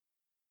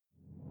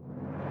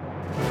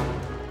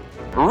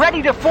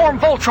Ready to form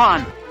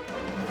Voltron!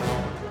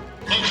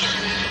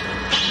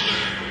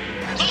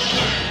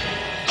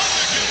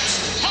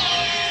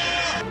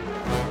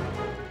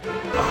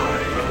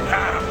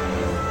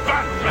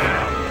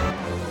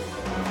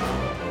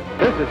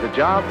 This is a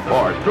job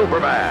for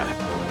Superman.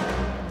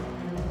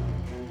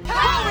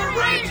 Power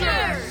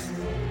Rangers!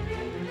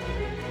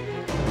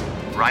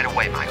 Right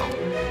away, Michael.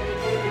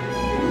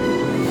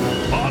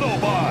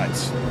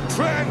 Autobots,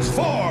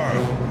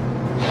 transform!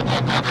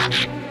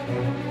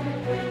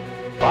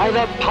 By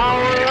the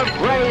power of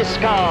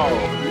Grayskull!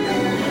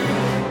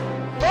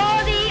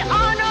 For the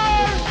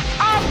honor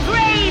of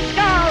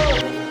Grayskull!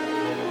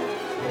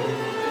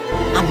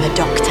 I'm the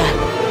Doctor.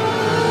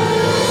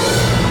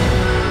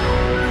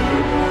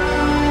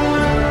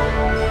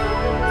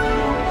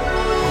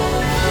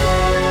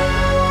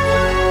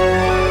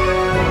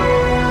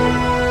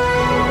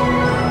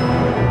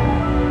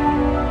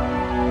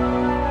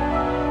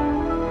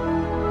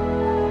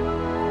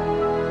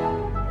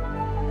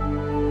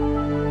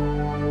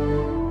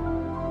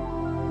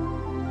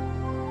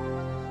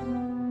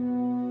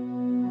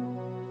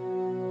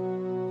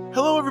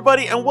 Hello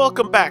everybody and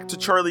welcome back to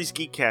Charlie's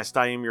Geekcast.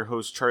 I am your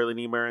host Charlie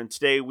Niemeyer, and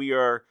today we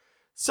are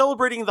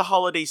celebrating the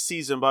holiday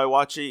season by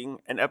watching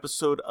an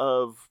episode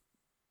of,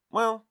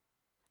 well,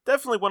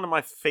 definitely one of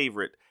my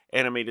favorite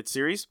animated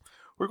series.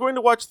 We're going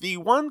to watch the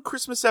one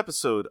Christmas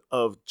episode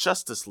of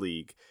Justice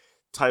League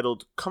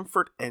titled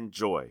Comfort and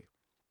Joy.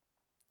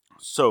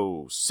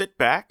 So sit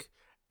back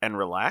and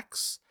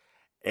relax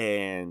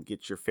and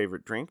get your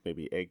favorite drink,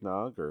 maybe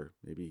eggnog or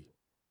maybe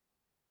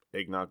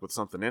eggnog with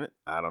something in it.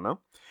 I don't know.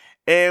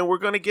 And we're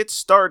going to get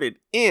started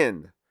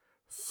in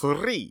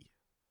 3,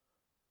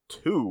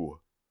 2,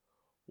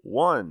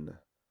 1,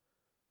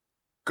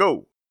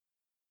 go.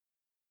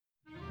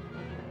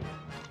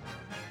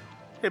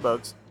 Hey,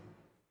 Bugs.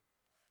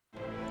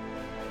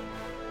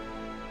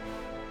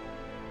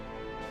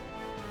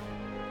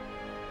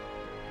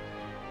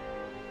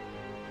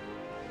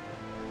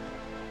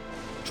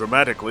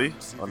 Dramatically,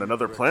 on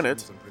another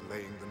planet. And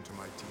relaying them to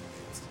my teammates.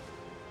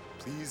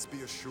 Please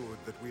be assured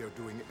that we are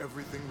doing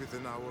everything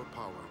within our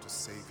power to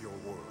save your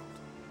world.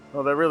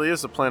 Oh, that really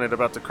is a planet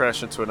about to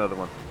crash into another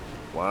one.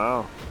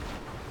 Wow.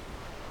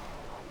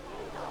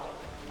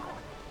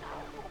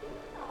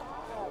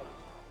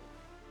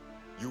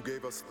 You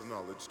gave us the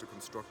knowledge to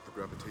construct the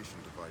gravitation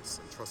device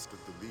and trusted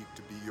the League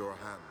to be your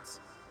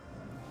hands.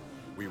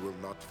 We will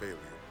not fail you.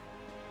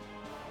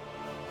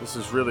 This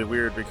is really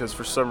weird because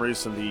for some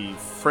reason the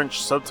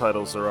French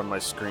subtitles are on my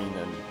screen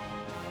and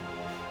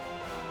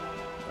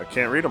I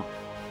can't read them.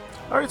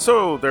 Alright,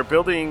 so they're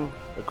building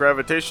a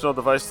gravitational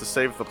device to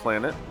save the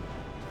planet.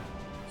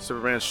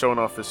 Superman's showing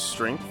off his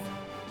strength,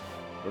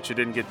 which he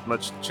didn't get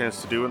much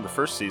chance to do in the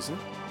first season.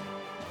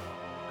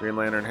 Green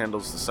Lantern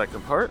handles the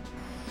second part.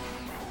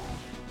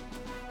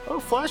 Oh,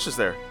 Flash is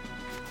there.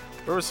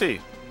 Where was he?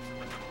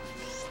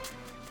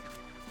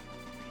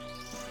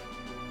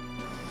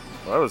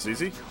 Well, that was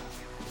easy.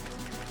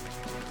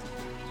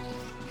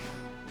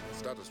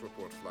 Status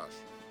report, Flash.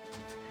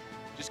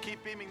 Just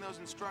keep beaming those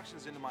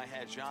instructions into my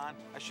head, John.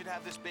 I should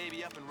have this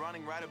baby up and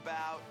running right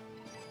about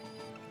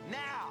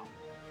now.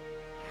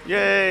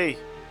 Yay!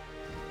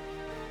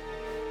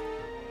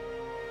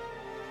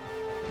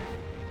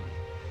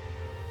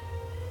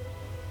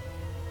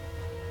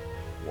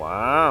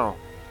 Wow.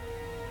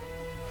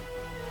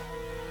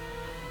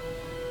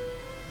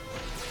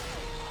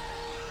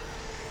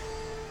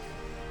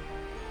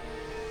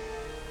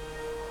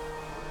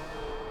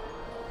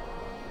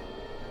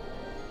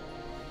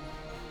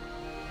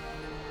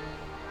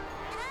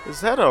 Is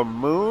that a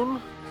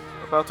moon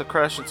about to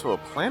crash into a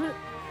planet?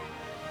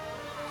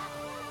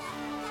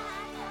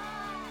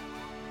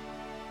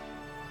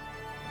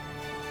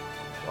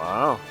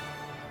 Wow.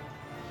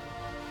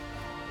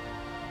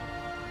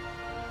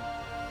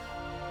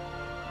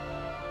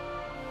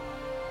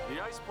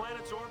 The ice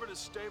planet's orbit is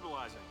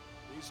stabilizing.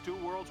 These two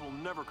worlds will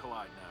never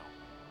collide now.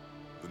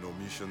 The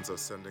Nometians are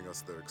sending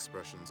us their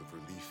expressions of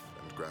relief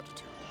and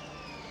gratitude.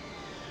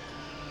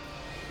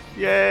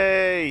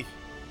 Yay!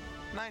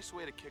 Nice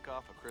way to kick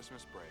off a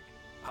Christmas break.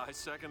 I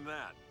second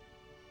that.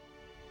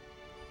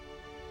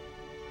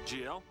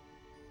 GL?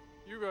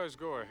 You guys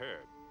go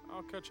ahead.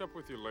 I'll catch up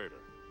with you later.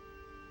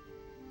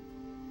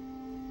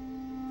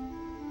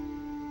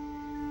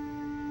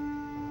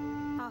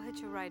 I'll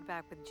hitch a ride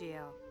back with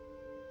GL.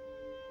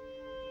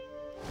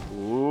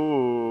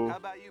 Ooh. How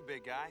about you,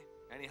 big guy?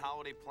 Any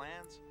holiday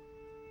plans?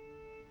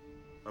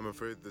 I'm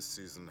afraid this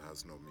season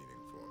has no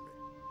meaning for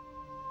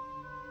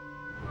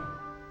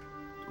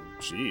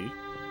me. Gee.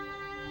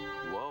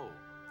 Whoa.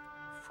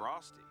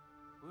 Frosty.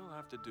 We'll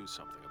have to do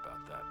something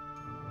about that.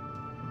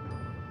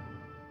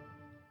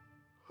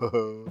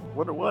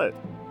 Wonder what?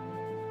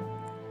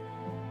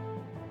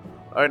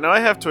 Alright, now I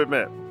have to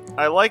admit,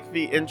 I like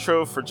the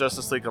intro for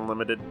Justice League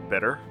Unlimited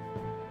better.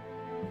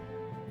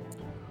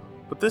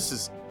 But this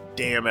is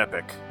damn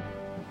epic.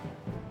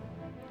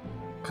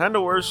 Kinda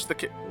worse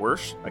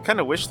worse? I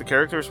kinda wish the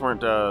characters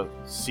weren't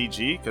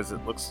CG, because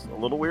it looks a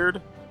little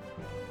weird.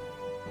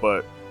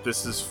 But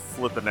this is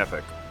flippin'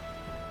 epic.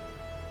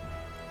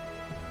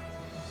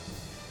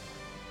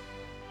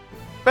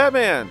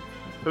 Batman,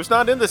 who's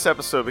not in this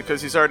episode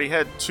because he's already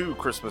had 2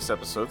 Christmas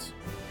episodes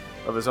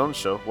of his own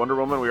show. Wonder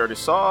Woman we already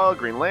saw.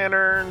 Green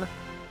Lantern.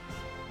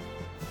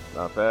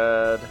 Not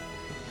bad.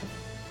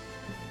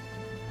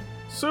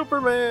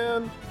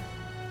 Superman.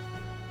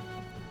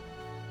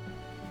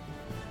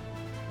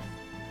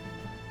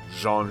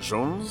 Jean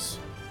Jones.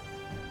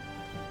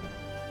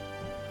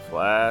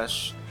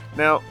 Flash.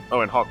 Now,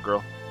 and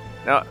Hawkgirl.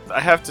 Now, I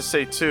have to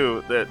say,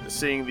 too, that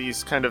seeing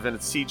these kind of in a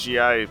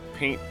CGI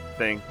paint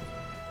thing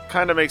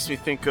kind of makes me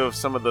think of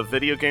some of the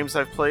video games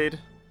I've played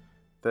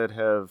that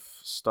have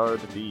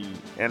starred the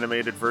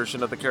animated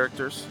version of the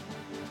characters.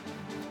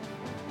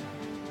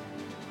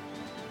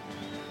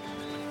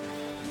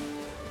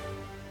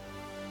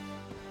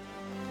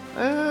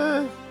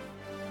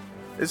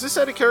 Is this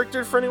out of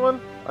character for anyone?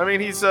 I mean,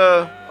 he's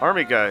a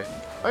army guy.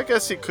 I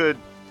guess he could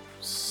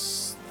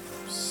snowboard.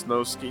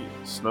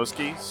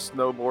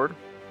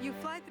 You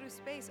fly through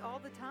space all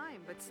the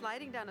time, but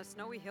sliding down a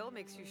snowy hill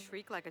makes you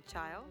shriek like a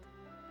child?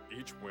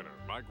 Each winter,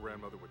 my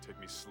grandmother would take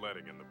me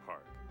sledding in the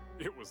park.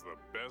 It was the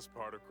best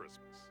part of Christmas.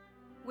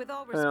 With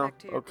all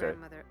respect to your okay.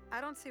 grandmother,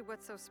 I don't see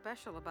what's so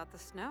special about the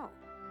snow.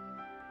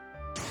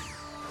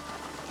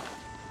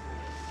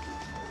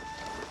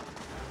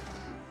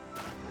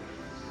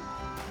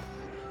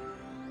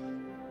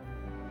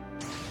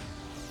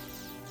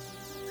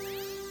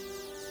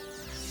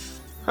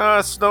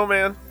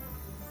 Snowman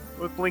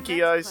with blinky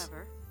That's eyes.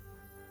 clever.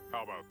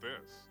 How about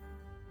this?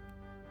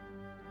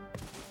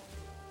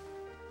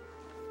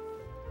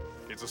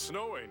 It's a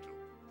snow angel.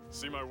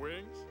 See my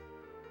wings?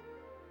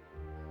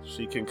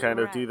 She can kind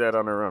of do that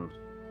on her own.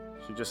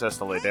 She just has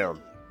to lay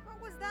down.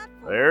 What was that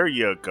for? There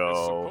you It's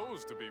go.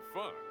 supposed to be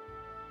fun.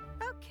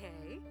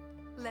 Okay,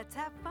 let's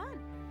have fun.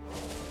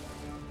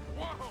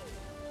 Whoa!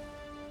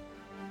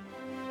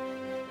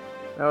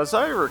 Now, as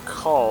I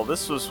recall,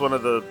 this was one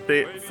of the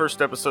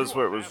first episodes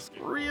where it was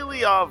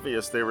really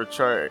obvious they were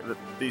trying that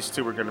these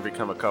two were going to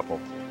become a couple.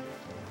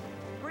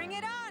 Bring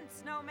it on,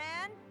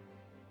 Snowman!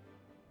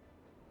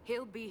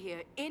 He'll be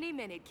here any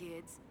minute,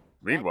 kids.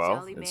 Meanwhile, That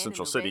jolly in man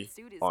Central the City, red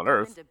suit is on coming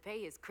Earth, to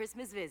pay his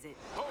Christmas visit.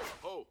 Ho,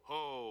 ho,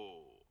 ho.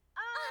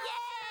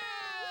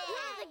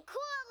 You're the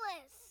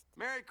coolest!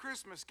 Merry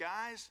Christmas,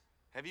 guys.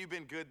 Have you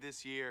been good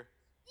this year?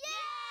 Yes!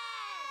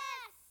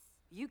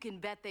 You can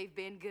bet they've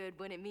been good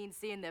when it means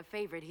seeing their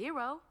favorite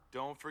hero.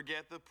 Don't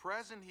forget the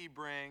present he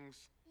brings.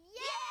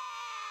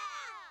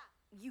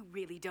 Yeah! You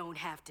really don't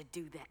have to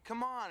do that.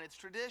 Come on, it's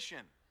tradition.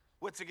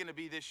 What's it gonna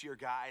be this year,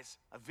 guys?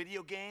 A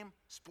video game?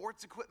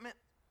 Sports equipment?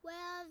 Well,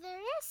 there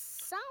is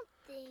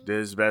something.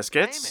 Des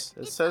baskets,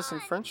 it says in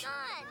French. It's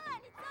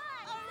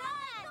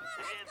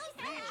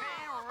DJ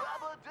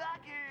Rubber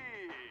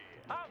Ducky!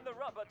 I'm the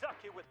rubber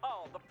ducky with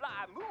all the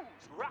fly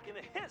moves, rocking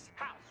his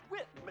house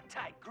with my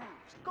tight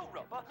grooves. Go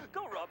rubber,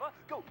 go rubber,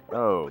 go.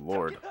 Oh, rubber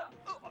Lord. ducky.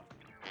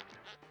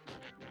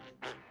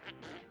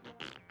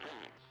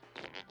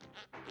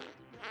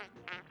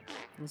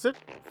 Is it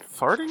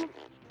farting?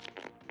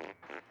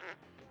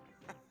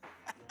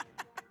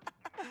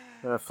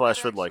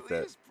 Flash would like Actually,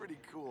 that. It's pretty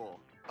cool.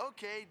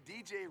 Okay,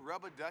 DJ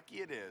Rubber Ducky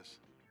it is.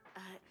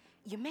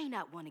 You may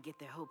not want to get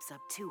their hopes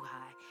up too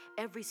high.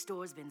 Every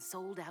store's been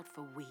sold out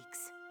for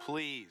weeks.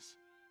 Please.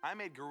 I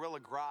made Gorilla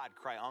Grodd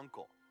cry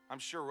uncle. I'm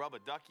sure Rubber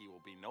Ducky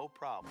will be no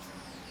problem.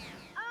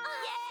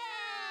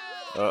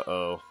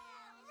 Uh-oh.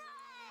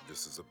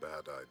 This is a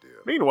bad idea.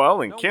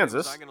 Meanwhile, in No way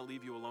Kansas, was I gonna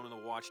leave you alone in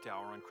the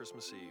watchtower on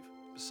Christmas Eve.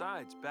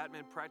 Besides,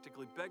 Batman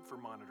practically begged for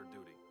monitor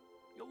duty.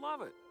 You'll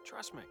love it.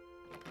 Trust me.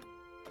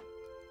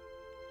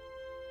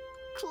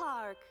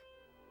 Clark.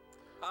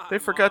 they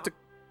forgot to...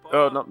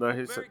 Oh, no,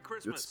 Merry it's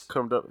Christmas.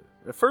 combed up.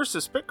 At first,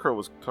 his spit curl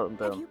was combed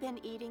Have down. you been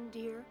eating,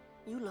 dear?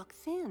 You look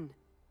thin.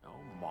 Oh,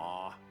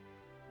 Ma.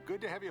 Good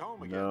to have you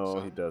home again, No,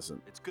 son. he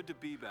doesn't. It's good to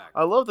be back.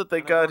 I love that they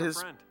And I got brought a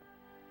his friend.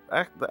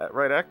 the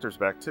right actors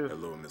back, too.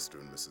 Hello, Mr.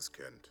 and Mrs.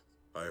 Kent.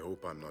 I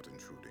hope I'm not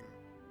intruding.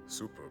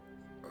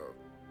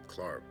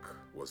 Clark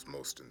was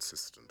most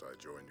insistent I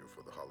join you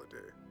for the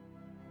holiday.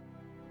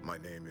 My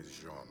name is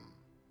Jean.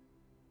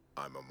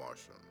 I'm a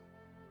Martian.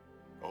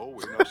 Oh,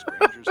 we're no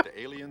strangers to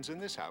aliens in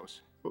this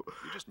house. You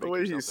just The make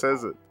way he yourself at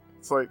says home. it,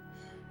 it's like,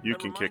 you That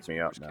can kick reminds me me,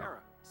 out where's now. Kara?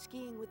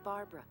 Skiing with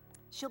Barbara.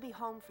 She'll be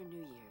home for New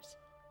Year's.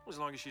 As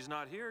long as she's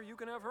not here, you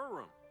can have her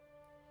room.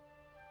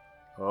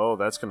 Oh,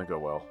 that's gonna go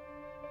well.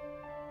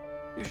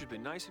 You should be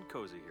nice and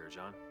cozy here,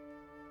 John.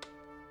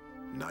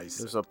 Nice.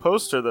 There's and a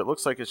poster that cozy.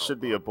 looks like it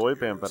should be a I'll boy love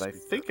to hear band, but you I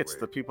speak think that it's way.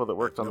 the people that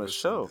worked I've on never this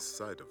seen show. this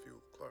side of you,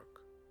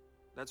 Clark.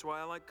 That's why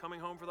I like coming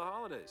home for the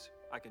holidays.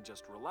 I can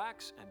just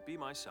relax and be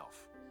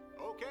myself.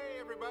 Okay,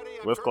 everybody,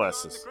 I'm With turning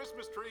glasses. on the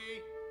Christmas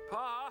tree.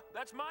 Pa,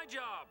 that's my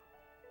job.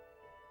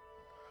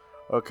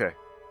 Okay.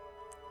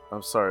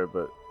 I'm sorry,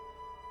 but...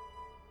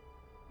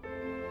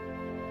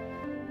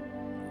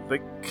 They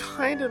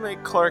kind of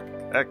make Clark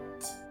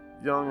act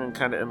young and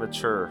kind of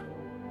immature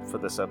for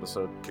this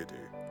episode. Kitty.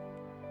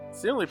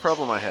 It's the only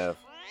problem I have.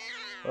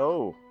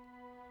 Oh.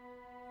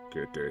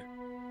 Kitty.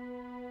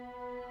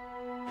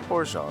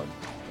 Poor Jean.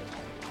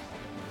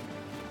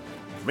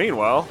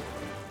 Meanwhile,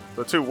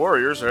 the two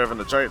warriors are having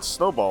a giant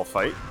snowball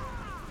fight.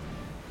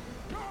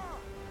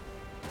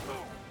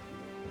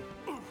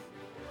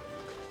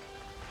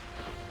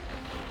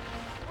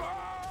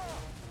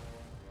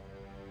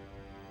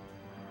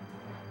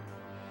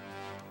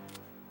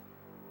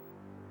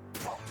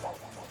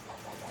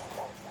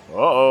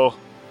 Uh-oh.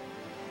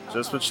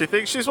 Just when she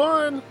thinks she's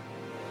won.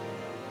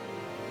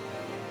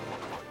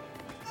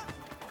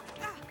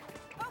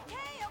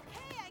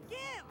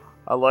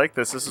 I like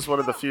this. This is one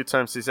of the few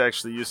times he's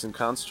actually using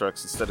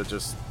constructs instead of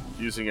just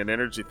using an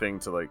energy thing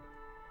to, like,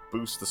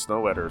 boost the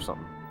snow at her or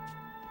something.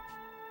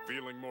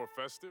 Feeling more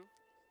festive?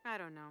 I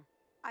don't know.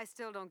 I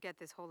still don't get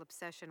this whole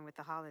obsession with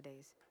the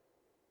holidays.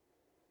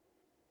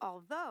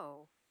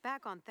 Although,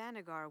 back on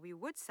Thanagar, we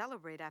would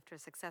celebrate after a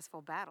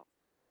successful battle.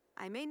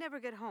 I may never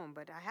get home,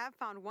 but I have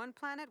found one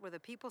planet where the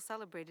people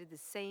celebrated the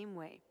same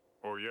way.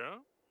 Oh, yeah?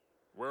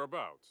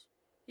 Whereabouts?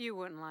 You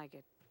wouldn't like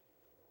it.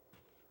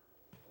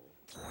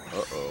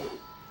 Uh-oh.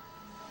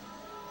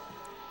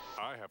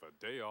 I have a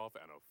day off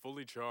and a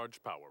fully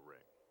charged power ring.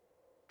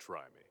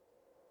 Try me.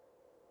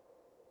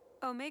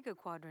 Omega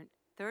Quadrant,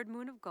 third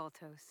moon of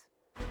Galtos.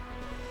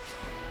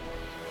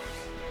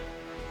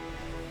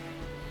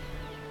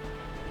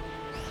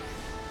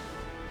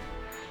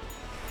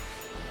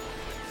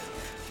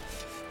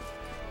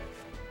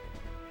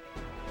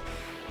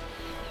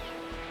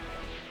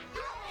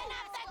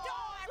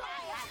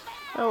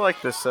 I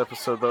like this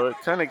episode, though. It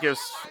kind of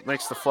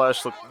makes the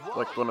Flash look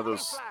like one of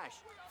those,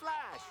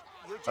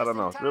 I don't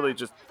know, really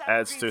just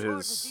adds to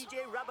his,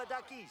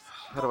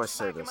 how do I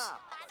say this?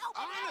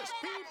 Honest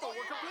people,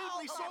 we're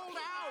completely sold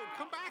out.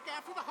 Come back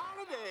after the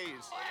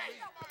holidays.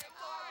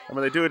 I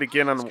mean, they do it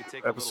again on an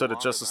episode of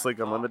Justice League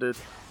Unlimited.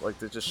 Like,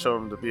 they just show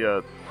him to be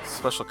a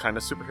special kind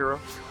of superhero.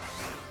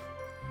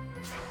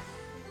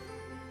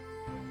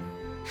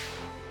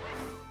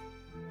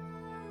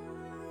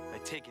 I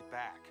take it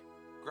back.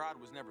 Grodd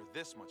was never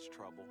this much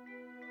trouble.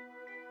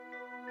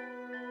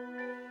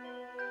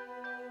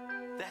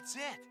 That's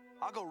it.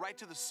 I'll go right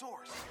to the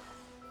source.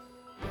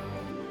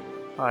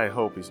 I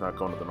hope he's not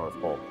going to the North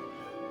Pole.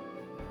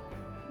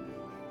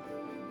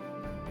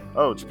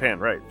 Oh, Japan,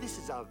 right. This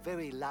is our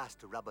very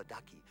last rubber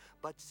ducky,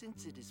 but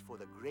since it is for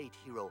the great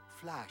hero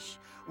Flash,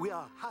 we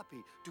are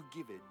happy to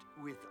give it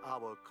with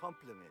our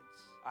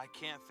compliments. I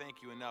can't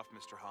thank you enough,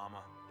 Mr.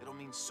 Hama. It'll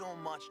mean so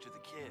much to the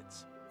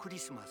kids.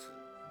 Christmas.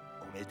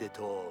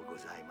 Omedetou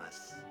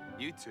gozaimasu.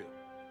 You too.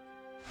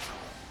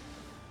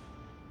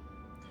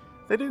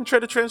 They didn't try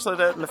to translate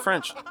that into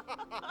French.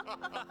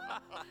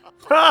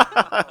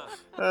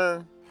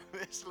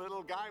 This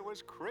little guy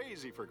was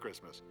crazy for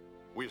Christmas.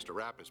 We used to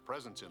wrap his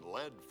presents in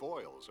lead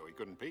foil so he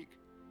couldn't peek.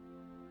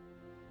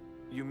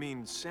 You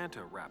mean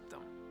Santa wrapped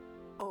them?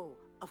 Oh,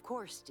 of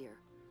course, dear.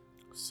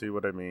 See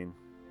what I mean?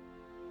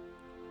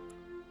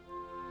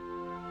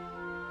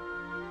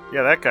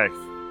 Yeah, that guy.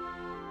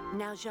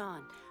 Now,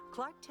 Jean,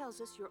 Clark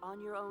tells us you're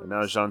on your own. And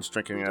now Jean's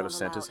drinking We out don't of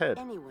Santa's allow head.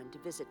 anyone to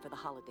visit for the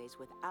holidays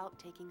without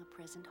taking a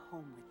present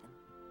home with them.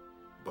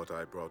 But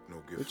I brought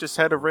no gift. We just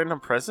had a random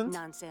present?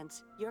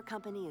 Nonsense. Your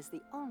company is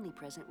the only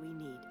present we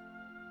need.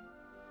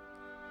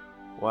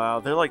 Wow,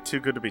 they're like too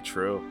good to be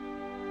true.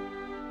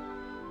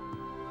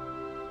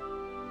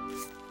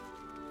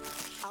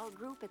 Our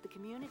group at the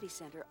community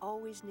center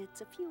always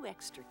knits a few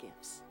extra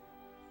gifts.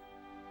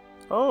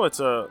 Oh, it's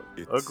a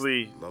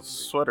ugly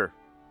sweater.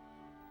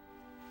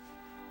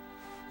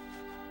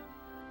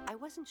 I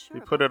wasn't sure.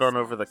 He put it on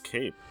over the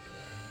cape.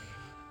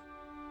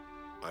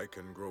 I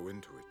can grow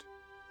into it.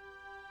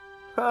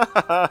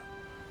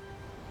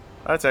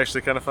 That's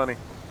actually kind of funny.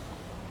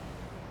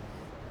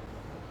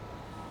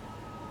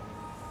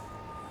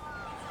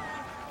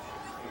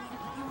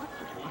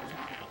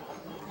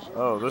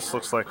 Oh, this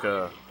looks like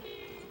a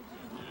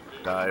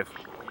dive.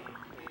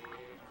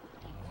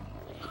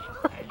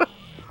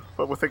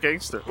 But with a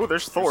gangster. Oh,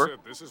 there's Thor. You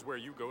said this is where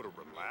you go to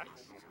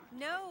relax?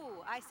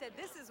 No, I said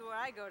this is where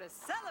I go to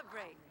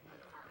celebrate.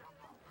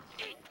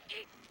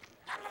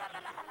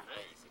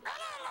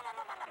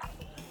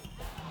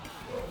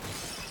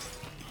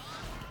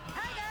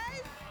 Hi,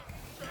 guys.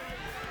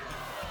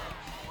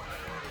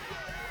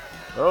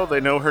 Oh,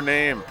 they know her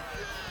name.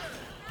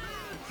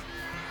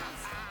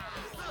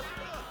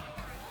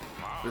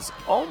 This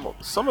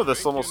almost, some of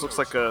this almost looks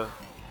like a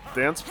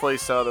dance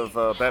place out of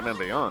Batman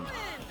Beyond. Long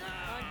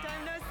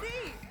time no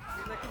see.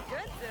 You're looking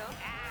good, Zil. Up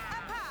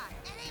high.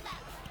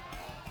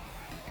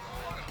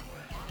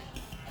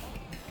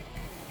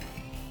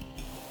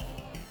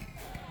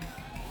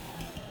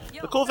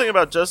 The cool thing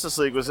about Justice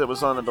League was it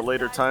was on at the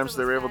later times.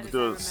 They were able to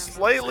do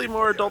slightly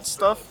more adult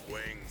stuff,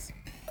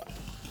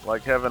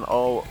 like having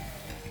all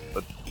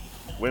the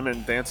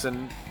women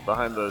dancing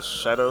behind the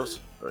shadows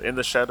or in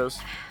the shadows,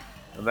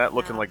 and that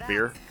looking like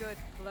beer. That's good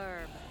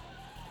blurb.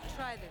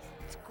 Try this.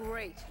 It's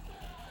great.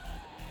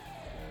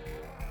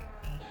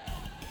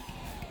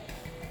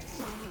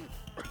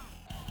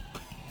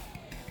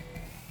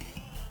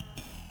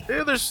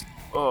 Yeah, there's.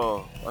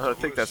 Oh, I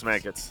think that's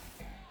maggots.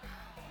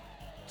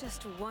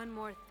 Just one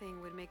more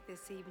thing would make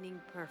this evening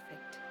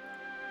perfect.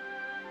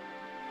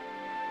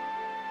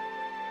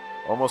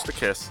 Almost a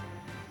kiss.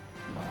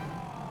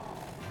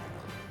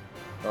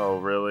 Oh,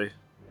 really?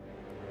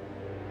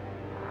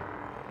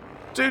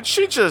 Dude,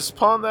 she just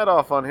pawned that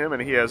off on him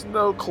and he has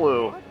no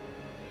clue.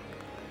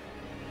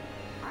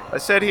 I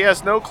said he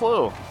has no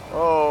clue.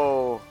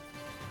 Oh.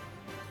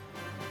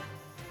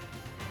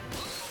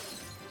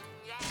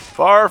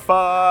 Bar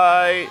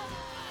fight!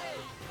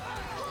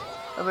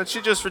 And then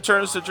she just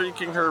returns to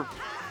drinking her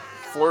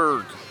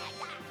flurg.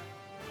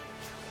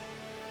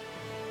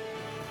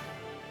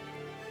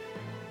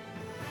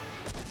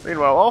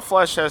 Meanwhile, all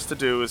Flash has to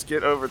do is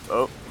get over...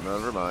 Oh,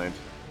 never mind.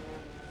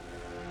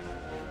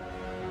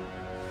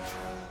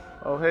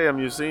 Oh, hey, a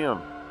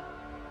museum.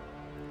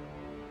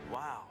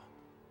 Wow.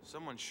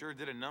 Someone sure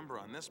did a number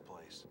on this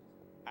place.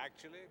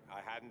 Actually,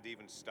 I hadn't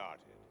even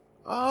started.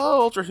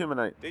 Oh,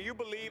 Ultrahumanite. Do you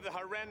believe the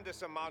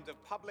horrendous amount of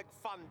public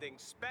funding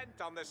spent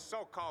on this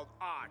so-called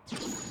art?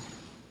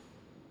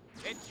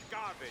 It's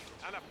garbage,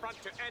 an affront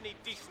to any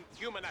decent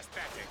human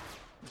aesthetic.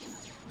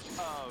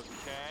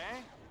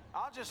 Okay.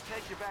 I'll just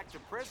take you back to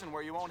prison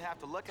where you won't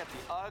have to look at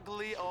the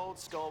ugly old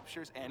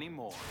sculptures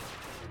anymore.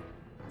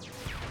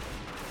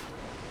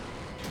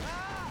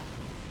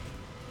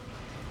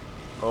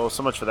 Oh,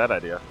 so much for that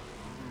idea.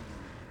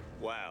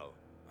 Well,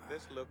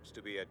 this looks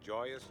to be a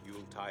joyous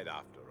Yuletide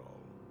after all.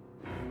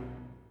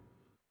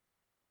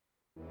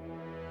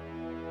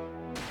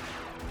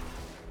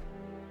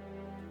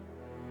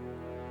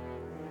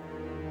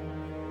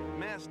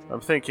 Missed. I'm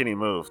thinking he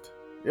moved.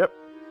 Yep.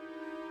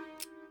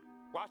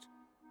 What?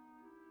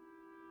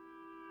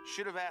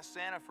 Should have asked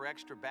Santa for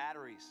extra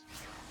batteries.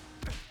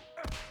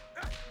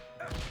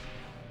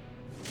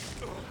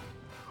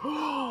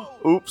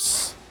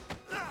 Oops.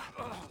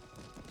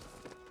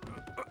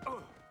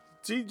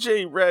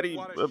 DJ Ratty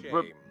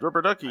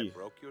Rubber Ducky. I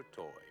broke your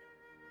toy.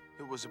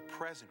 It was a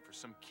present for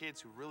some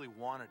kids who really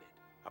wanted it.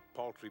 A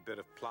paltry bit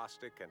of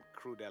plastic and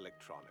crude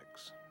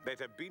electronics. They'd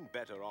have been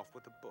better off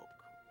with a book.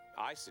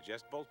 I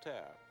suggest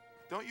Voltaire.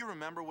 Don't you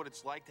remember what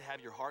it's like to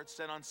have your heart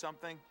set on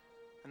something?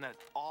 And that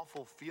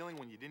awful feeling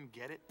when you didn't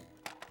get it?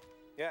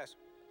 Yes,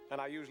 and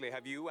I usually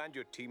have you and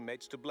your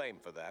teammates to blame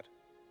for that.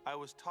 I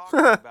was talking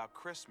about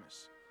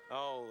Christmas.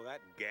 Oh, that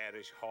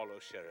garish hollow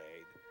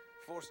charade.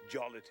 Forced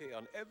jollity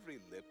on every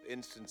lip,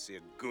 instancy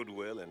of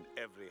goodwill in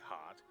every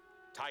heart.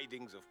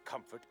 Tidings of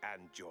comfort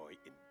and joy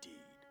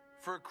indeed.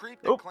 For a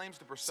creep that claims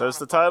to personify says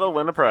the title,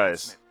 win a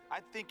prize.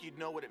 I think you'd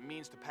know what it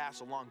means to pass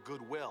along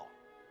goodwill,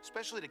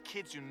 especially to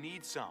kids who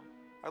need some.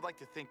 I'd like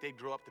to think they'd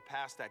grow up to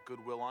pass that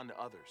goodwill on to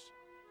others.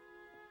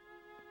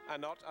 A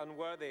not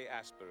unworthy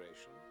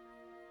aspiration.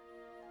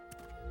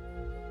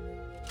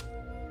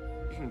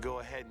 You can go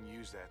ahead and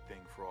use that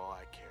thing for all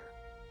I care.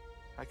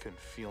 I couldn't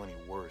feel any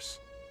worse.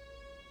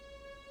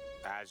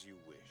 As you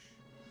wish.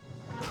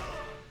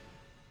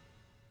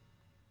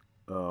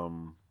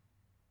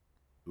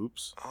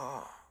 Oops.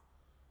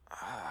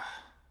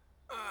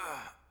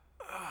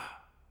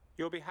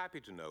 You'll be happy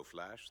to know,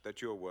 Flash,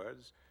 that your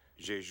words,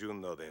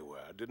 jejune though they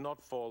were, did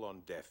not fall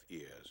on deaf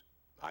ears.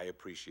 I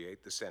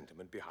appreciate the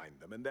sentiment behind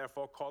them and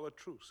therefore call a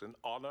truce in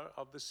honor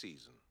of the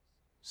season.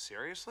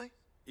 Seriously?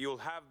 You'll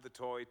have the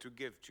toy to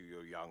give to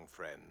your young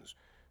friends.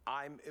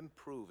 I'm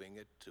improving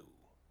it too.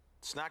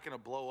 It's not gonna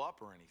blow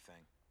up or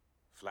anything.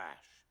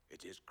 Flash,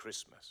 it is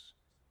Christmas.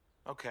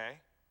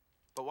 Okay,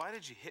 but why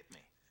did you hit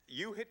me?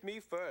 You hit me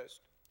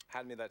first.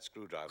 Hand me that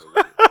screwdriver,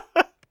 will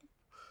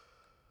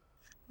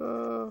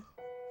you?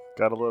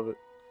 Gotta love it.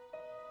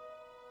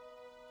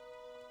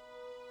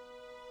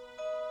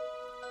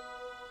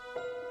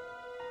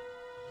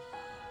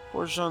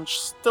 Poor Jean's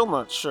still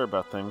not sure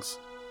about things.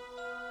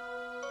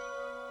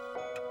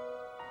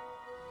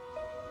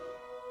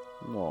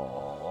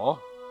 Aww.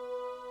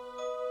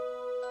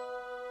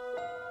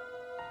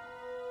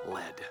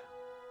 Lead.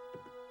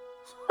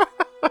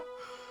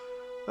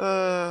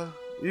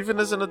 Even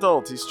as an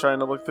adult, he's trying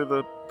to look through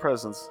the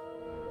presents.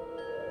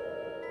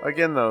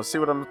 Again, though, see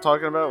what I'm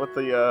talking about with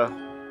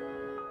the,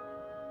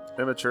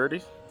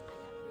 immaturity?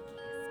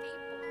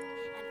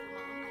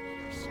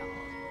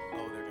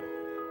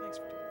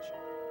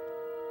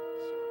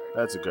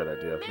 That's a good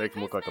idea. Make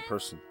him look like a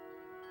person.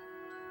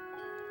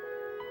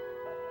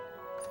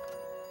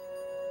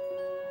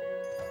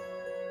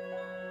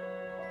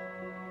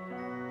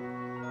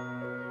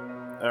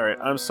 Alright,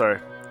 I'm sorry.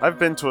 I've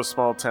been to a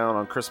small town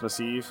on Christmas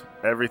Eve.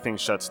 Everything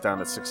shuts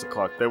down at 6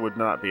 o'clock. There would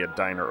not be a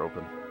diner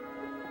open.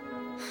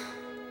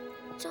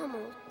 Dumb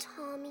old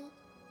Tommy.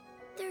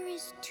 There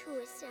is too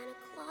a Santa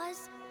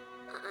Claus.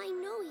 I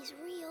know he's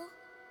real.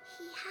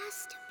 He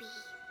has to be.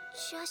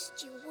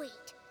 Just you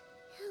wait.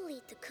 He'll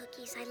eat the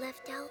cookies I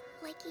left out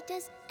like he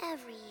does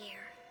every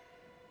year.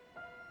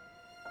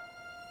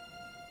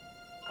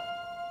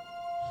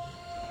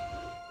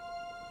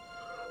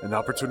 An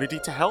opportunity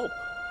to help.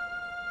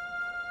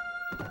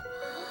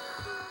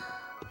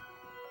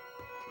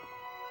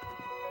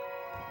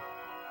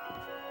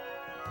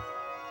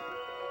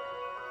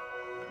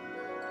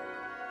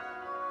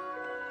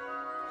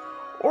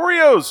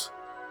 Oreos!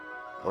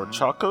 Or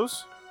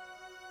Chocos?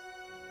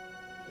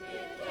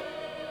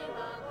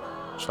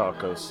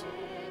 Chocos.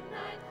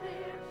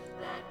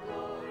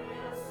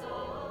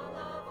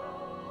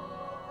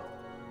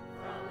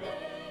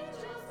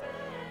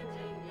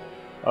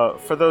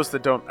 For those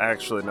that don't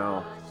actually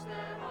know,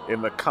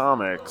 in the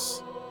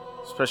comics,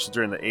 especially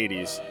during the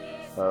 80s,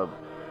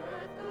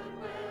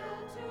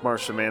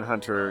 Martian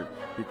Manhunter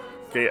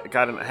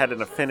had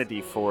an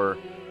affinity for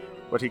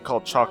what he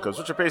called chocos,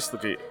 which are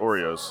basically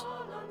Oreos.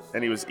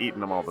 And he was eating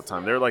them all the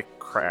time. They're like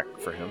crack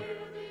for him.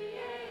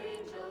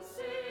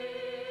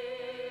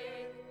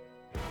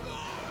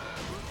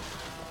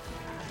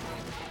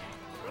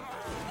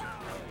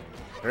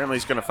 Apparently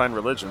he's going to find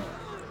religion.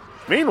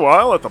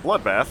 Meanwhile, at the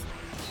bloodbath...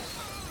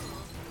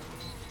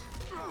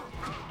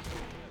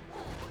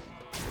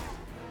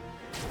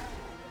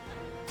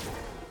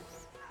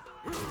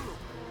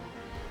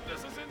 This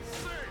is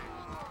insane!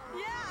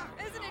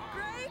 Yeah, isn't it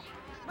great?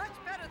 Much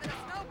better than a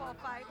snowball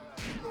fight.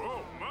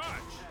 Oh,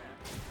 much!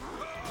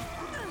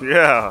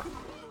 Yeah.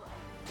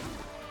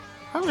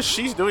 How is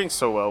she doing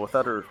so well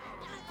without her...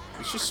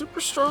 Is she super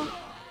strong?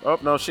 Oh,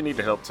 no, she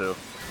needed help too.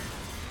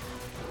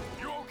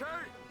 You okay?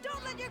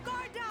 Don't let your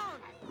guard down!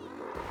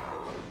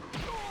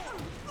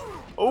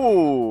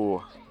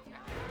 Ooh.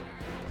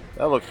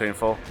 That looked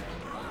painful.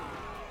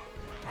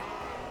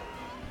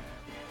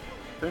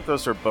 I think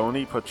those are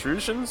bony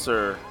protrusions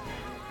or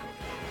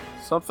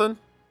something.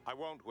 I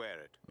won't wear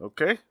it.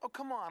 Okay. Oh,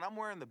 come on. I'm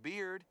wearing the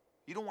beard.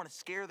 You don't want to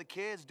scare the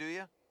kids, do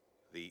you?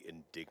 The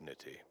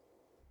indignity.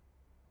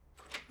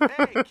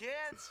 Hey,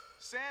 kids!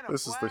 Santa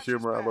This is the Flash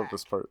humor. I love back.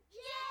 this part.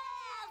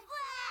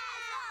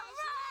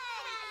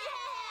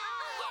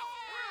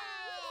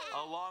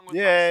 Along with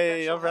Yay,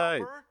 my special all right.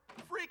 helper,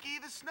 Freaky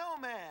the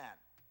Snowman.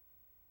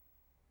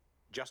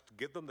 Just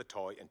give them the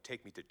toy and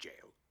take me to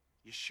jail.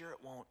 You sure it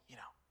won't,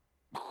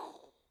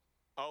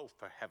 Oh,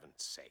 for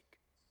heaven's sake.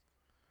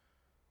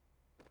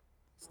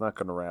 It's not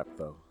going to rap,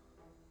 though.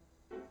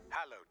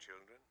 Hello,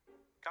 children.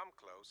 Come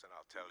close and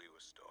I'll tell you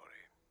a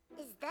story.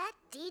 Is that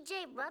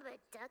DJ Rubber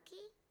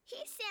Ducky?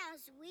 He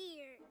sounds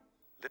weird.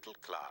 Little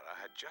Clara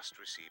had just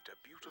received a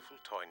beautiful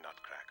toy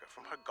nutcracker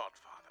from her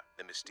godfather,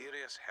 the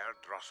mysterious Herr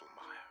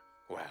Drosselmeyer.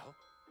 Well,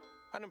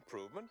 an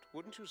improvement,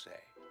 wouldn't you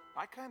say?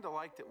 I kind of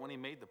liked it when he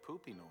made the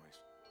poopy noise.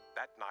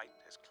 That night,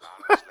 as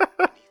Clara slept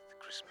beneath the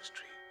Christmas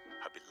tree,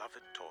 her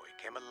beloved toy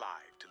came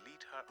alive to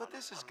lead her But on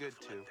this a is good,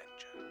 wonderful too.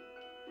 adventure.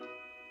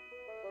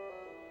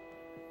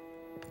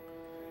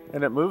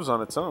 And it moves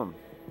on its own.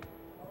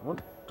 I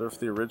wonder if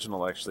the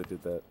original actually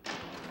did that.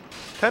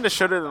 Kind of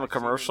showed it in the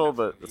commercial,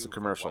 but it's a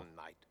commercial.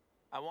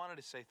 I wanted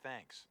to say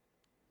thanks.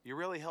 You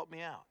really helped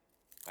me out.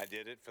 I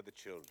did it for the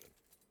children.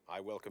 I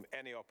welcome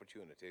any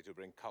opportunity to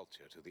bring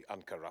culture to the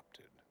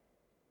uncorrupted.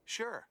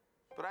 Sure,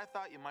 but I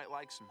thought you might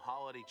like some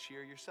holiday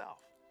cheer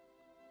yourself.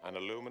 An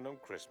aluminum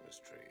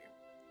Christmas tree.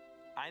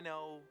 I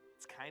know,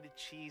 it's kind of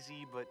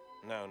cheesy, but...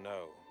 No,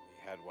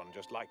 we had one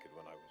just like it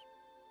when I was...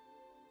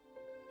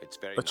 It's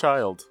very A nice.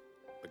 child.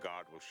 The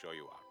guard will show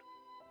you out.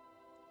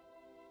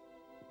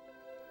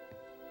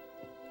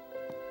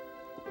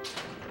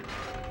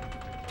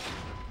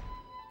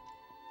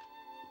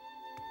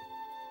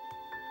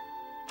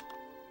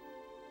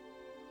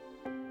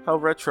 How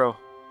retro.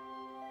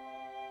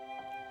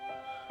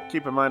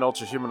 Keep in mind,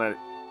 Ultra Human.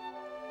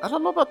 I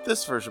don't know about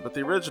this version, but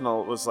the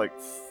original was like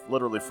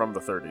literally from the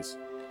 30s.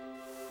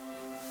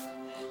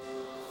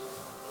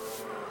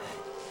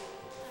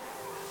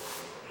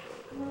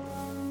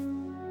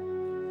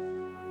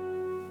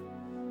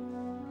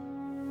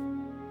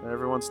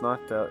 Everyone's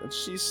knocked out, and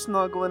she's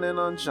snuggling in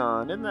on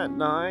John. Isn't that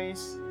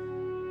nice?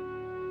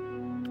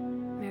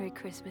 Merry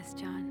Christmas,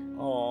 John.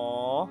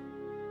 Aww.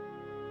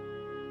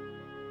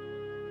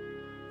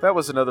 That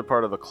was another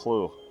part of the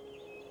clue.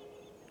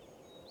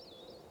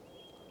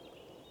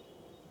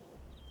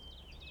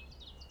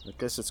 I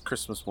guess it's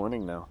Christmas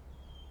morning now.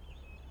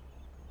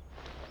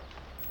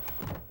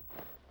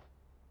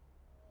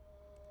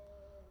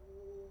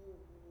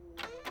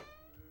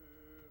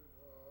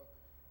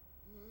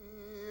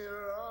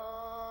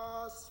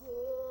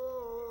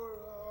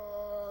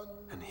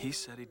 And he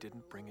said he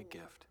didn't bring a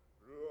gift.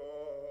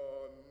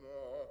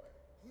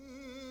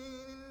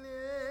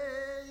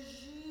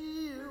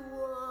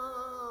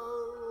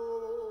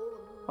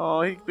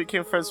 Oh, he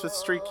became friends with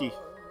Streaky.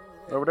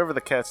 Or whatever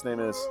the cat's name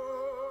is.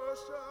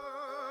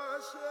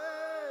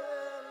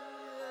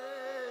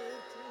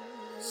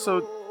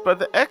 So, by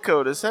the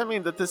echo, does that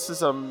mean that this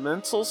is a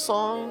mental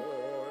song?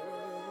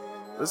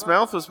 His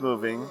mouth was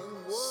moving,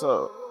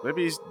 so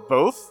maybe he's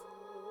both?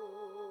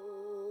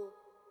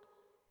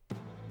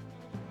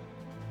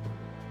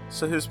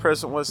 So his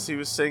present was he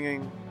was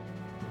singing...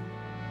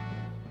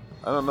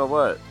 I don't know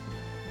what.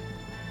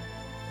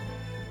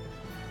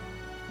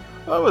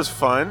 That was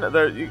fun.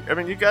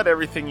 You got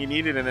everything you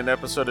needed in an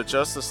episode of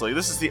Justice League.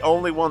 This is the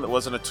only one that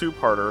wasn't a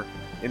two-parter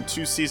in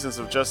 2 seasons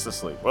of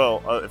Justice League.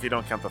 Well, if you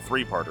don't count the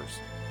 3-parters.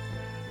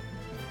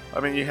 I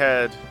mean, you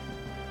had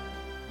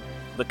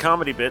the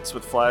comedy bits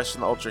with Flash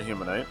and the Ultra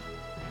Humanite.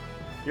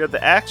 You had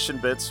the action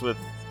bits with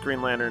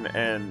Green Lantern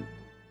and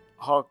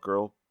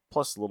Hawkgirl,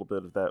 plus a little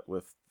bit of that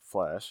with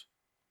Flash.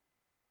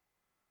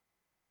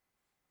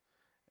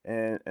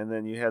 And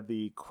then you had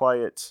the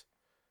quiet,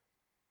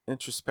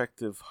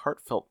 introspective,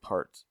 heartfelt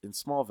part in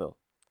Smallville.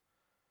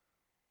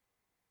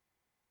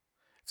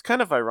 It's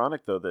kind of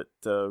ironic, though, that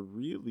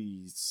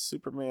really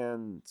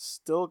Superman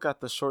still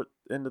got the short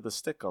end of the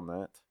stick on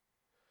that.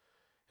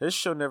 His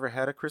show never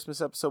had a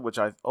Christmas episode, which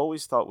I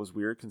always thought was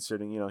weird,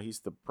 considering, he's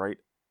the bright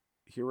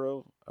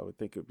hero, I would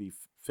think it would be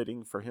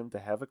fitting for him to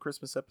have a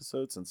Christmas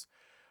episode since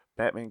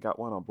Batman got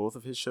one on both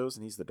of his shows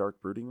and he's the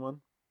dark brooding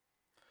one.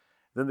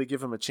 Then they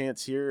give him a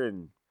chance here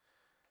and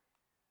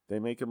they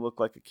make him look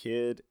like a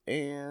kid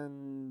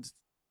and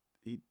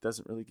he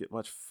doesn't really get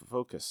much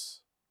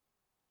focus.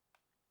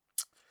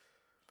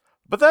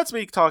 But that's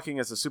me talking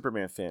as a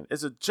Superman fan.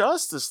 As a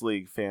Justice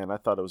League fan, I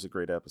thought it was a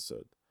great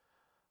episode.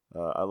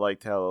 I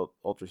liked how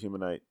Ultra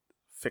Humanite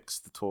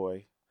fixed the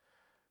toy.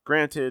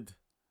 Granted,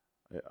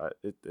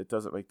 it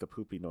doesn't make the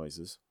poopy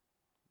noises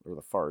or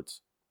the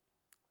farts.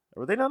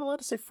 Were they not allowed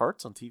to say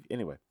farts on TV?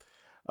 Anyway,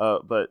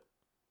 but,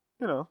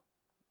 you know,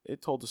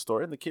 it told the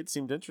story, and the kids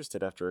seemed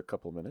interested after a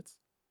couple minutes.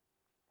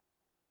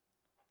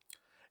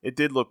 It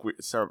did look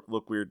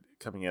weird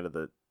coming out of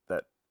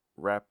that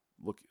rap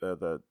look.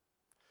 The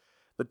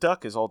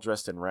duck is all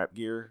dressed in rap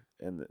gear,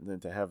 and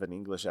then to have an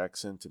English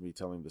accent to be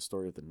telling the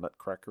story of the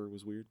Nutcracker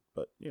was weird.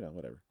 But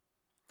whatever.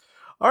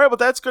 All right, well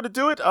that's going to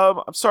do it.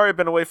 I'm sorry I've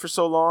been away for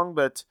so long,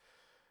 but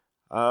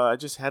I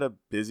just had a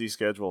busy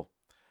schedule.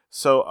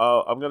 So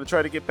I'm going to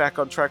try to get back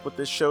on track with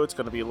this show. It's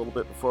going to be a little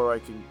bit before I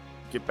can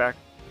get back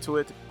to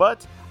it,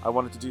 but I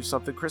wanted to do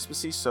something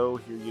Christmassy, so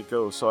here you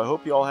go. So I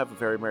hope you all have a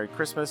very Merry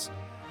Christmas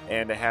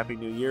and a Happy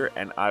New Year,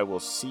 and I will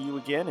see you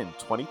again in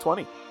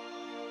 2020.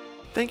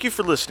 Thank you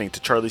for listening to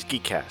Charlie's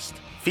Geekcast.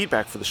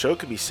 Feedback for the show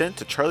can be sent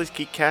to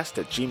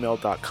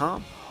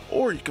charliesgeekcast@gmail.com,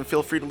 or you can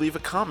feel free to leave a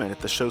comment at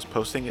the show's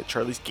posting at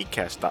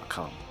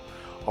charliesgeekcast.com.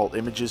 All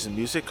images and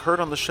music heard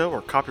on the show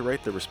are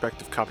copyright their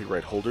respective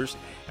copyright holders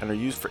and are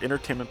used for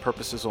entertainment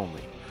purposes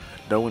only.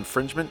 No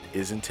infringement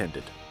is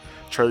intended.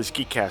 Charlie's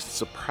Geekcast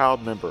is a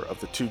proud member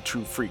of the Two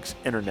True Freaks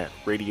Internet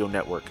Radio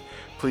Network.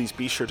 Please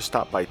be sure to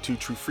stop by Two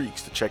True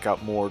Freaks to check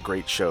out more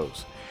great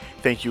shows.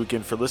 Thank you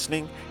again for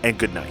listening, and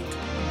good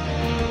night.